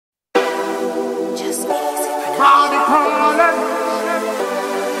Body calling.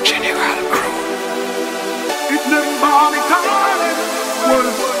 General Crew. It's them body calling.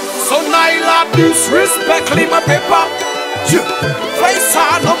 So Nyla disrespect my paper. Face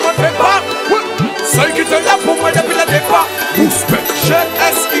on my paper. Celle qui te l'a pour moi depuis le départ. Respect, j'ai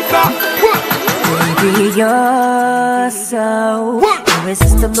esquiva. Baby, you're so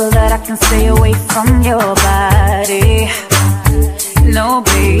irresistible that I can stay away from your body. No,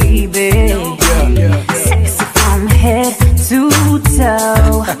 baby, sexy from head to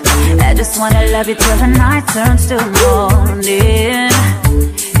toe. I just wanna love you till the night turns to morning.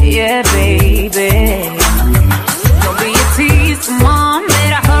 Yeah, baby, don't be a tease, come on,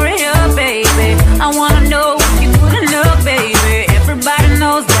 better hurry up, baby. I wanna know if you good enough, baby. Everybody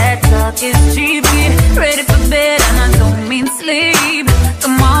knows that talk is cheap. Get ready for bed and I don't mean sleep.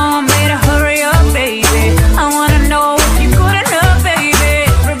 Come on, better hurry up, baby. I wanna know if you good enough, baby.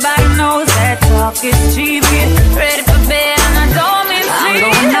 Everybody knows that talk is cheap. Get ready for bed and I don't mean sleep. I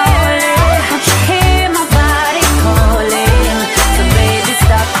don't know it, but you hear my body calling. So baby,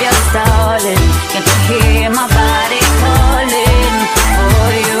 stop your stalling. Can't you hear my body calling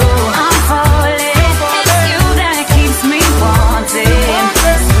for you? I'm falling. It's you that keeps me wanting,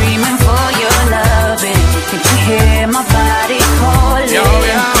 screaming for your loving. Can't you hear my body calling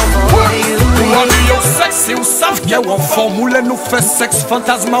for you? Yo sexy ou savent qu'elle en forme nous fait sexe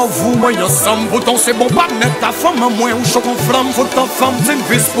fantasme en vous moi ensemble bouton c'est bon pas mettre ta femme en moins ou choc en flamme faut ta femme c'est une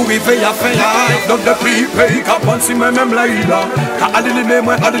vis pour arriver à faire donc depuis pays capable si même là il a adeline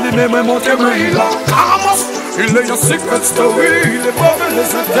moi monter moi il a Amos il est un secret story il est pas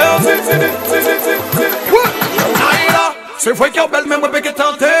les interdits Nyla c'est vrai qu'elle belle même avec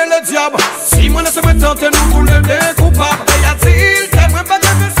tenter le diable si moi laisse moi tenter nous pour le découpable et a-t-il t'aimerais pas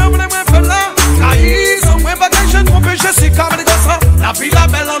que ça voulait moi faire là trahison, moi bagaille j'ai trompé, je suis comme des gosses. La vie la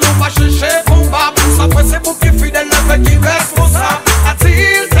belle, on nous va chercher combat. Pour ça, c'est pour qui fidèle.